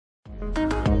Hi,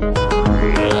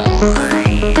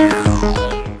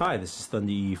 this is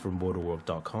Thunder E from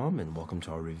Booredatwork.com, and welcome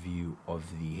to our review of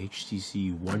the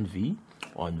HTC One V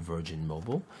on Virgin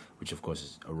Mobile, which of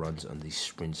course runs on the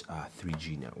Sprint's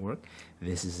 3G network.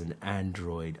 This is an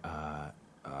Android 4.0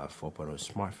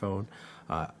 smartphone,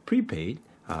 prepaid.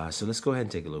 So let's go ahead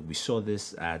and take a look. We saw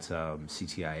this at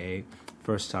CTIA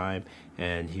first time,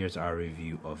 and here's our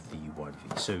review of the One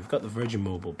V. So we've got the Virgin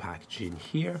Mobile packaging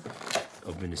here.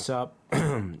 Open this up.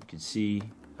 You can see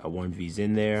One V's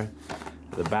in there.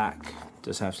 The back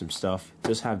does have some stuff. It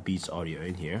does have Beats audio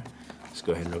in here. Let's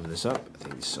go ahead and open this up. I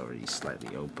think it's already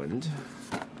slightly opened.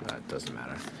 That doesn't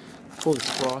matter. Pull it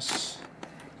across.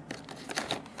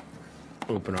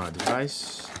 Open our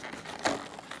device.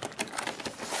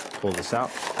 Pull this out.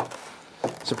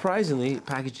 Surprisingly,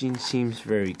 packaging seems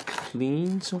very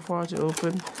clean so far to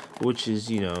open, which is,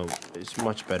 it's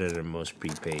much better than most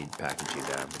prepaid packaging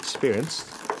that I've experienced.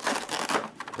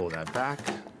 Pull that back.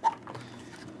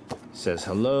 Says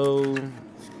hello.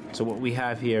 So what we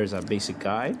have here is our basic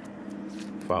guide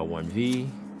for our One V,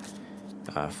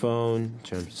 phone,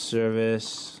 terms of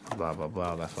service, blah blah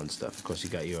blah, that fun stuff. Of course, you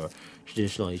got your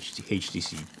traditional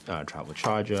HTC travel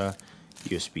charger,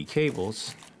 USB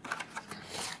cables,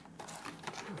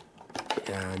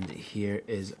 and here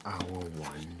is our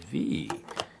One V.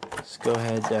 Let's go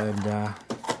ahead and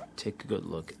take a good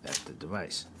look at the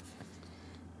device.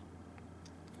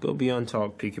 Go beyond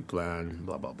talk, pick your plan,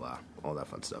 blah blah blah, all that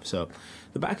fun stuff. So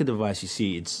the back of the device, you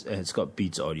see it's got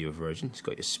Beats audio version. It's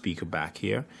got your speaker back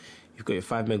here. You've got your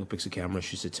 5 megapixel camera,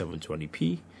 shoots at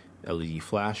 720p, LED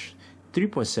flash,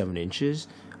 3.7 inches.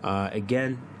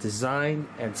 Again, design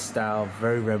and style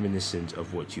very reminiscent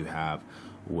of what you have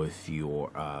with your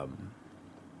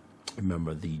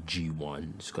remember the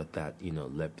G1. It's got that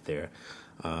lip there.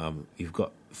 You've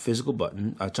got physical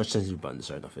button, touch sensitive buttons.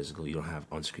 Sorry, not physical. You don't have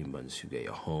on-screen buttons. You get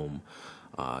your home,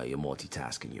 your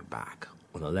multitask, and your back.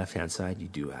 On the left-hand side, you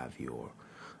do have your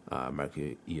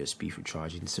micro USB for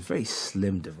charging. It's a very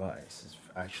slim device. It's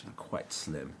actually quite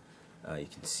slim. You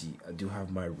can see I do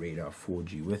have my Radar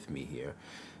 4G with me here.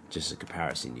 Just a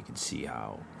comparison, you can see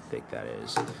how thick that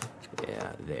is.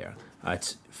 Yeah, there.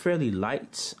 It's fairly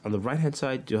light. On the right-hand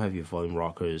side, you do have your volume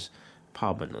rockers,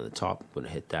 power button on the top. I'm going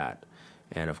to hit that.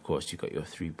 And of course, you got your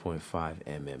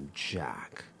 3.5mm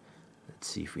jack. Let's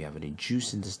see if we have any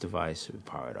juice in this device. We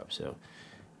power it up. So you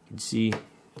can see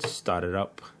it's started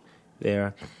up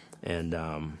there. And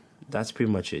that's pretty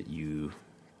much it. You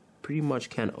pretty much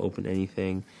can't open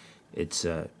anything. It's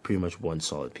pretty much one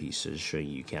solid piece. So it's showing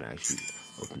you can't actually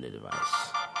open the device.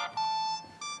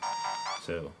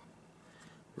 So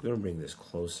we're going to bring this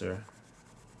closer.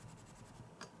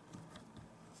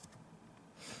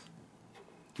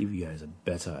 Give you guys a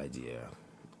better idea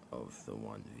of the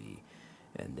One V,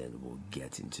 and then we'll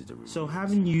get into the review. So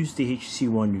having used the HTC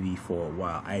One V for a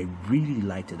while, I really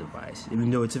like the device. Even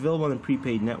though it's available on the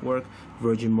prepaid network,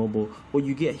 Virgin Mobile, what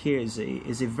you get here is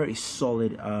a very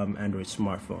solid Android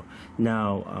smartphone.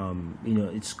 Now,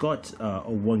 it's got a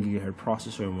 1 gigahertz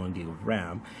processor and 1 gig of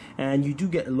RAM, and you do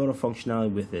get a lot of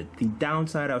functionality with it. The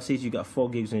downside, I would say, is you got 4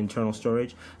 gigs of internal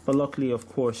storage, but luckily, of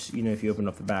course, if you open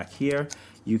up the back here,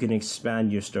 you can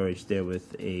expand your storage there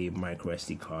with a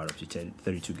microSD card up to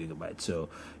 32 gigabytes. So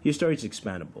your storage is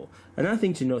expandable. Another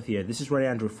thing to note here, this is running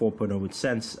Android 4.0 with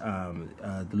Sense,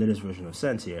 the latest version of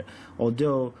Sense here.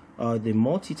 Although the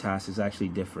multitask is actually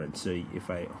different. So if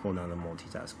I hold down the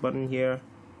multitask button here,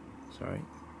 sorry,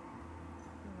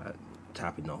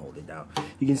 tap it, not hold it down.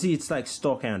 You can see it's like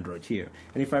stock Android here.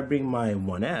 And if I bring my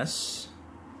 1S,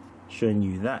 showing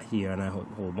you that here, and I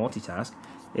hold multitask,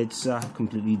 it's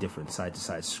completely different.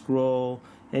 Side-to-side scroll,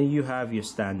 and you have your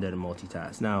standard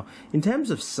multitask. Now, in terms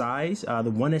of size,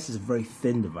 the 1S is a very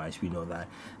thin device, we know that.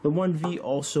 The One V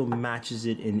also matches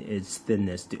it in its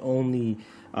thinness. The only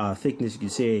thickness you can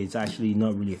say is actually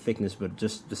not really a thickness, but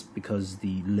just because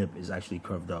the lip is actually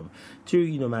curved up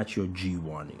to match your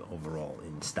G1 overall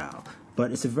in style.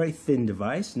 But it's a very thin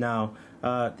device. Now,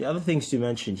 the other things to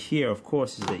mention here, of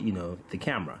course, is that the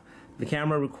camera. The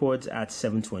camera records at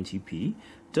 720p.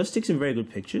 Does take some very good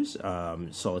pictures.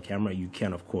 Solid camera. You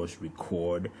can, of course,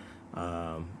 record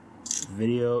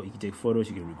video. You can take photos.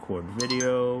 You can record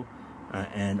video,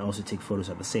 and also take photos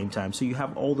at the same time. So you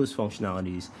have all those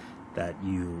functionalities that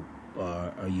you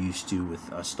are used to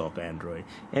with stock Android.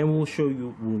 And we'll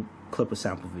clip a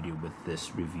sample video with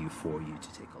this review for you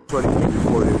to take a look. What we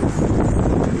recorded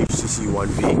HTC One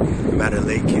V. I'm at a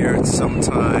lake here. It's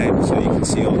summertime, so you can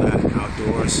see all that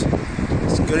outdoors.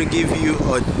 It's going to give you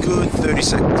a good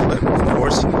 30-second clip, of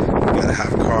course. You gotta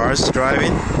have cars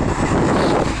driving.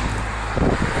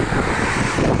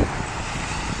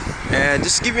 And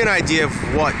just to give you an idea of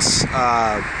what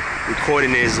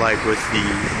recording is like with the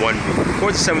One V. It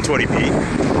records at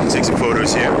 720p. Take some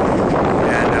photos here.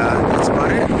 And that's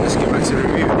about it. Let's get back to the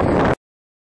review.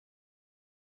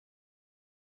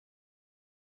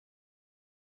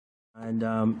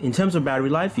 And in terms of battery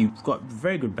life, you've got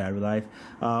very good battery life.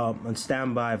 On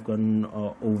standby, I've gotten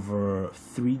over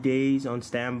 3 days on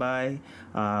standby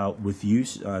with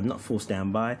use, not full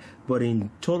standby, but in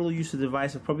total use of the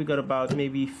device, I've probably got about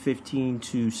maybe 15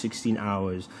 to 16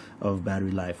 hours of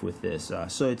battery life with this.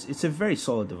 So it's a very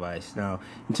solid device. Now,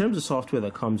 in terms of software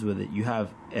that comes with it, you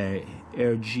have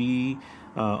AirG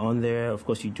on there. Of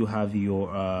course, you do have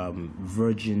your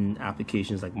Virgin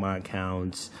applications like My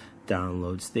Accounts,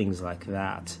 downloads, things like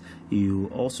that.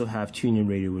 You also have TuneIn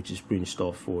Radio, which is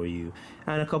pre-installed for you,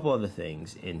 and a couple other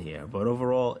things in here. But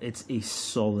overall, it's a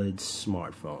solid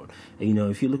smartphone. And, you know,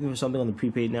 if you're looking for something on the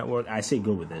prepaid network, I say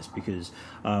go with this, because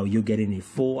you're getting a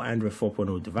full Android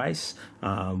 4.0 device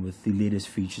with the latest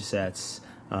feature sets.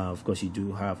 Of course, you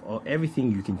do have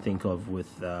everything you can think of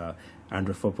with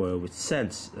Android 4.0 with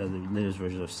Sense, the latest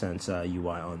version of Sense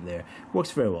UI on there.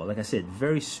 Works very well. Like I said,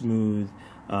 very smooth.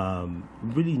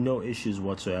 Really no issues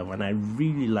whatsoever, and I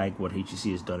really like what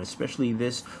HTC has done, especially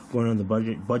this going on the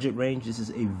budget range. This is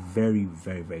a very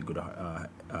good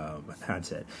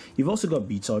handset. You've also got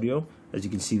Beats Audio, as you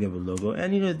can see there with the logo,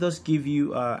 and you know, it does give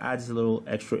you adds a little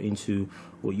extra into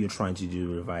what you're trying to do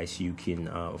with the device. You can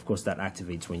of course, that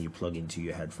activates when you plug into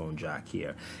your headphone jack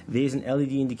here. There's an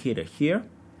LED indicator here.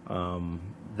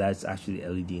 That's actually the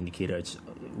LED indicator. It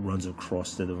runs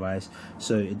across the device,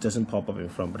 so it doesn't pop up in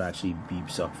front, but actually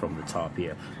beeps up from the top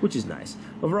here, which is nice.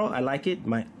 Overall, I like it.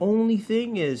 My only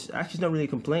thing is, actually, it's not really a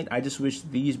complaint. I just wish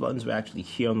these buttons were actually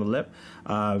here on the lip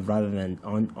rather than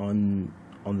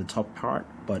on the top part.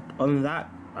 But other than that,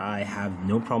 I have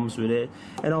no problems with it.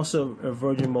 And also,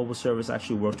 Virgin mobile service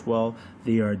actually worked well.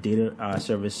 Their data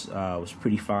service was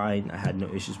pretty fine. I had no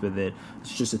issues with it.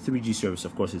 It's just a 3G service.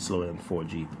 Of course, it's slower than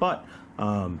 4G. But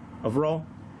overall,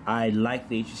 I like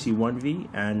the HTC One V,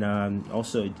 and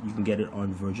also you can get it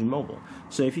on Virgin Mobile.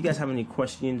 So if you guys have any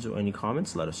questions or any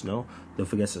comments, let us know. Don't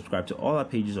forget to subscribe to all our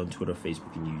pages on Twitter,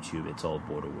 Facebook, and YouTube. It's all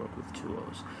Booredatwork with 2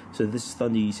 O's. So this is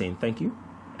Thunder saying thank you,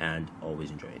 and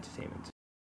always enjoy entertainment.